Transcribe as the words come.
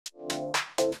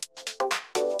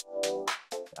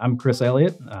I'm Chris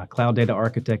Elliott, Cloud Data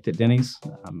Architect at Denny's.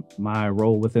 My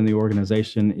role within the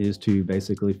organization is to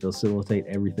basically facilitate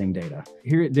everything data.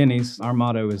 Here at Denny's, our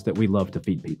motto is that we love to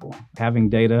feed people. Having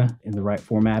data in the right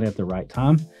format at the right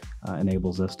time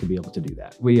enables us to be able to do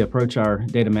that. We approach our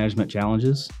data management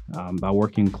challenges by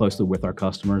working closely with our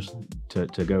customers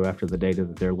to go after the data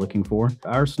that they're looking for.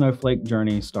 Our Snowflake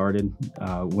journey started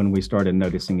when we started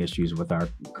noticing issues with our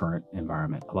current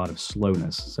environment. A lot of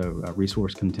slowness, so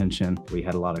resource contention. We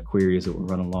had a lot of queries that were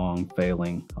running long,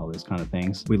 failing, all those kind of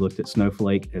things. We looked at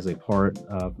Snowflake as a part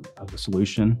of the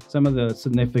solution. Some of the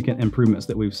significant improvements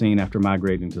that we've seen after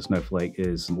migrating to Snowflake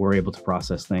is we're able to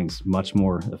process things much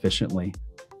more efficiently,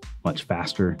 much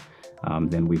faster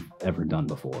than we've ever done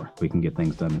before. We can get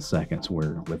things done in seconds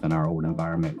where within our old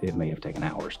environment, it may have taken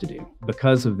hours to do.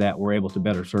 Because of that, we're able to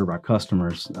better serve our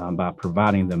customers by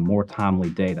providing them more timely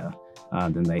data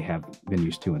than they have been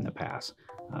used to in the past.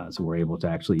 So we're able to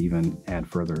actually even add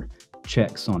further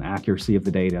checks on accuracy of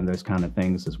the data and those kind of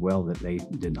things as well that they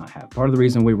did not have. Part of the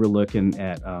reason we were looking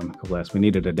at Coalesce, we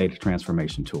needed a data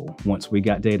transformation tool. Once we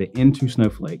got data into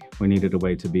Snowflake, we needed a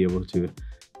way to be able to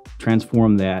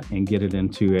transform that and get it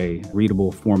into a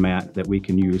readable format that we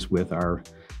can use with our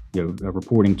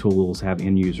reporting tools, have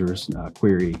end users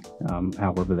query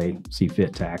however they see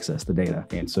fit to access the data.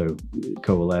 And so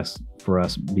Coalesce for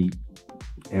us beat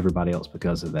everybody else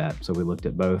because of that. So we looked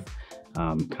at both,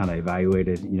 kind of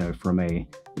evaluated, from a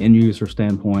end user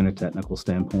standpoint, a technical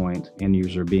standpoint, end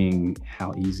user being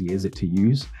how easy is it to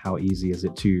use, how easy is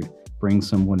it to bring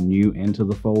someone new into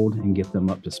the fold and get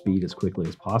them up to speed as quickly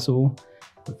as possible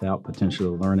without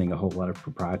potentially learning a whole lot of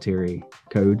proprietary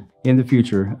code. In the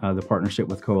future, the partnership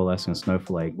with Coalesce and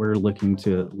Snowflake, we're looking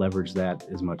to leverage that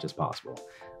as much as possible.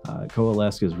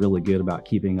 Coalesce is really good about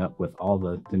keeping up with all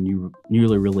the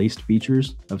newly released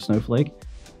features of Snowflake,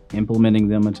 implementing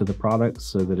them into the product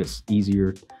so that it's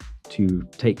easier to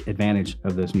take advantage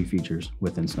of those new features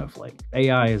within Snowflake.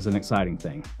 AI is an exciting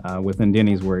thing. Within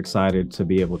Denny's, we're excited to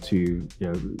be able to,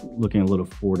 looking a little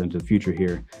forward into the future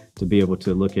here, to be able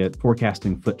to look at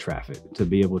forecasting foot traffic, to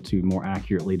be able to more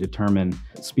accurately determine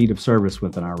speed of service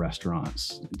within our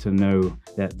restaurants, to know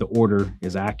that the order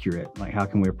is accurate, like how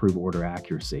can we improve order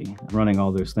accuracy? Running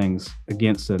all those things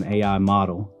against an AI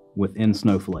model within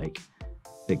Snowflake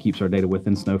that keeps our data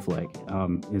within Snowflake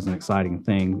is an exciting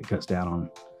thing that cuts down on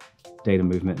data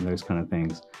movement and those kind of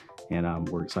things. And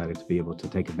we're excited to be able to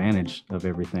take advantage of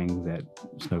everything that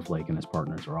Snowflake and its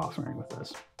partners are offering with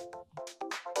us.